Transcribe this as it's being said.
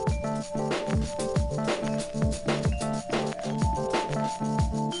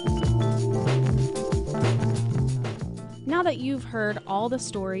Now that you've heard all the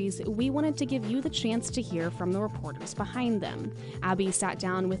stories, we wanted to give you the chance to hear from the reporters behind them. Abby sat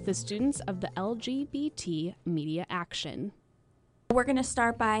down with the students of the LGBT Media Action. We're going to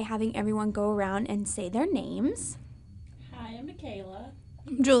start by having everyone go around and say their names. Hi, I'm Michaela.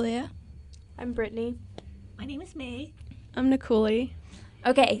 I'm Julia. I'm Brittany. My name is May. I'm Nicole.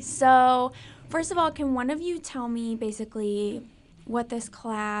 Okay, so first of all, can one of you tell me basically what this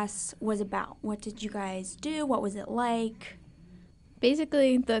class was about? What did you guys do? What was it like?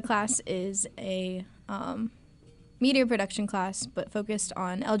 Basically, the class is a media production class, but focused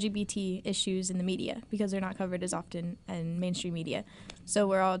on LGBT issues in the media because they're not covered as often in mainstream media. So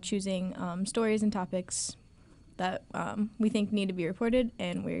we're all choosing stories and topics that we think need to be reported,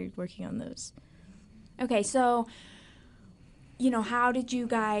 and we're working on those. Okay, so, how did you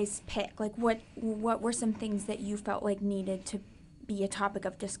guys pick? Like, what were some things that you felt like needed to be a topic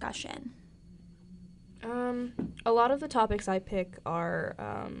of discussion? A lot of the topics I pick are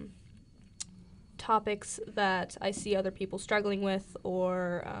topics that I see other people struggling with,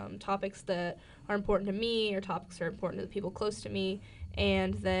 or topics that are important to me, or topics that are important to the people close to me,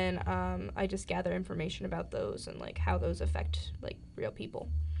 and then I just gather information about those and like how those affect like real people.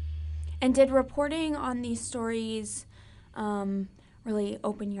 And did reporting on these stories really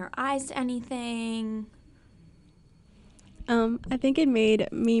open your eyes to anything? I think it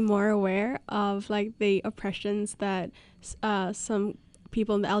made me more aware of like the oppressions that some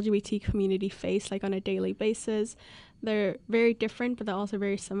people in the LGBT community face like on a daily basis. They're very different, but they're also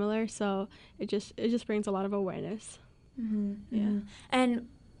very similar. So it just brings a lot of awareness. Mm-hmm. Yeah. Mm-hmm. And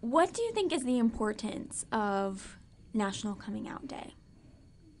what do you think is the importance of National Coming Out Day?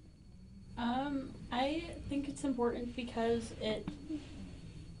 I think it's important because it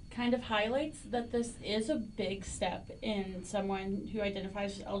kind of highlights that this is a big step in someone who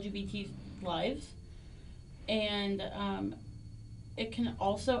identifies as LGBT lives, and it can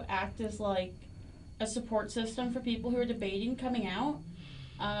also act as like a support system for people who are debating coming out.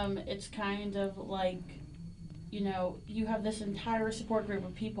 It's kind of like, you have this entire support group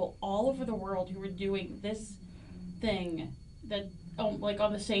of people all over the world who are doing this thing that like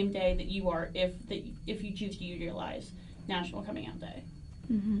on the same day that you are, if you choose to utilize National Coming Out Day.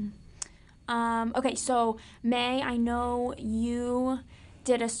 Mm-hmm. Okay, so May, I know you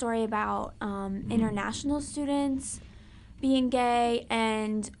did a story about international students being gay,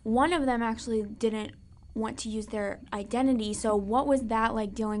 and one of them actually didn't want to use their identity. So what was that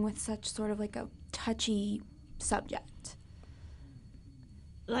like, dealing with such sort of like a touchy subject?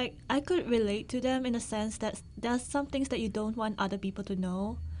 Like, I could relate to them in a sense that there's some things that you don't want other people to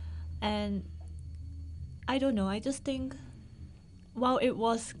know. And I don't know, I just think, while it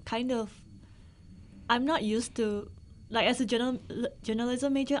was kind of, I'm not used to, like as a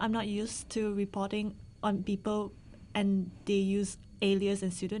journalism major, I'm not used to reporting on people and they use alias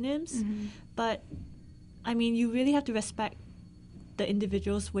and pseudonyms. Mm-hmm. But, I mean, you really have to respect the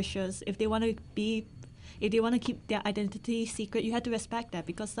individual's wishes. If they want to keep their identity secret, you have to respect that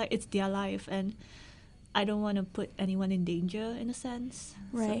because like it's their life, and I don't want to put anyone in danger in a sense.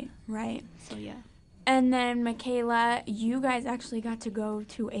 Right. So yeah. And then Michaela, you guys actually got to go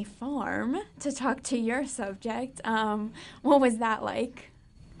to a farm to talk to your subject. What was that like?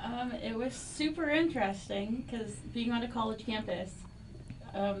 It was super interesting because being on a college campus,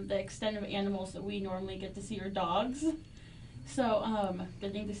 the extent of animals that we normally get to see are dogs. So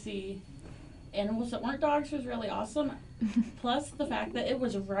getting to see animals that weren't dogs was really awesome. Plus the fact that it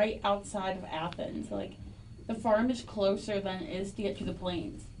was right outside of Athens. Like, the farm is closer than it is to get to the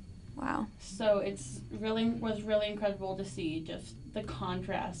plains. Wow. So was really incredible to see just the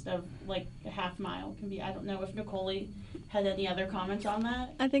contrast of like a half mile can be. I don't know if Nicole had any other comments on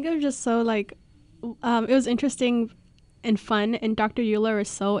that. I think it was just so like, it was interesting and fun, and Dr. Euler was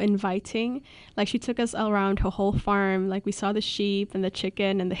so inviting. Like, she took us around her whole farm. Like, we saw the sheep and the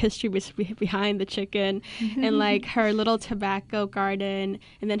chicken and the history behind the chicken, and like her little tobacco garden,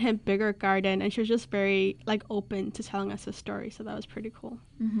 and then her bigger garden, and she was just very like open to telling us a story. So that was pretty cool.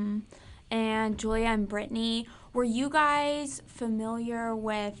 Mm-hmm. And Julia and Brittany, were you guys familiar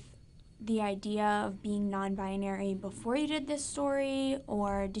with the idea of being non-binary before you did this story,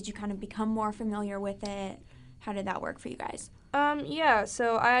 or did you kind of become more familiar with it? How did that work for you guys? Yeah,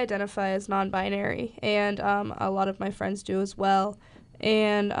 so I identify as non-binary, and a lot of my friends do as well.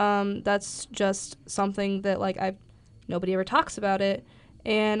 And that's just something that like nobody ever talks about it,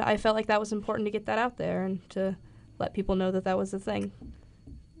 and I felt like that was important to get that out there and to let people know that that was a thing.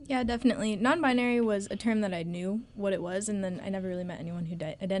 Yeah, definitely. Non-binary was a term that I knew what it was, and then I never really met anyone who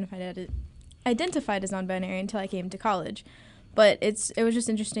identified as non-binary until I came to college. But it was just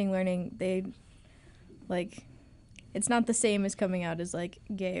interesting learning it's not the same as coming out as like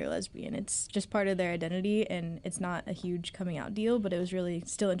gay or lesbian. It's just part of their identity, and it's not a huge coming out deal, but it was really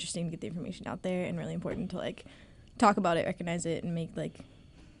still interesting to get the information out there and really important to like talk about it, recognize it, and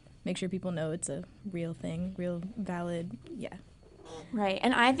make sure people know it's a real thing, real valid, yeah. Right.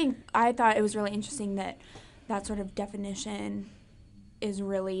 And I thought it was really interesting that sort of definition is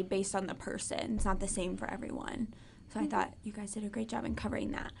really based on the person. It's not the same for everyone. So I thought you guys did a great job in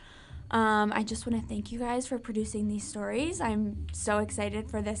covering that. I just want to thank you guys for producing these stories. I'm so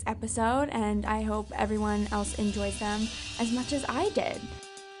excited for this episode, and I hope everyone else enjoys them as much as I did.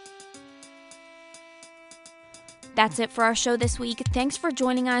 That's it for our show this week. Thanks for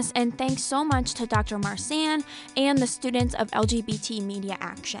joining us, and thanks so much to Dr. Marsan and the students of LGBT Media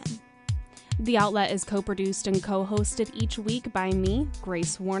Action. The Outlet is co-produced and co-hosted each week by me,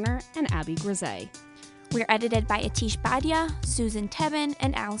 Grace Warner, and Abby Grisey. We're edited by Atish Badia, Susan Tebben,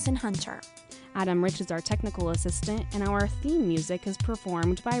 and Allison Hunter. Adam Rich is our technical assistant, and our theme music is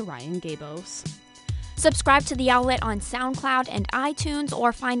performed by Ryan Gabos. Subscribe to The Outlet on SoundCloud and iTunes,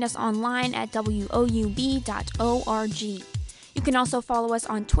 or find us online at woub.org. You can also follow us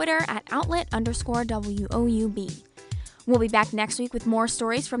on Twitter at outlet_WOUB. We'll be back next week with more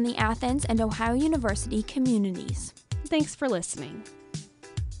stories from the Athens and Ohio University communities. Thanks for listening.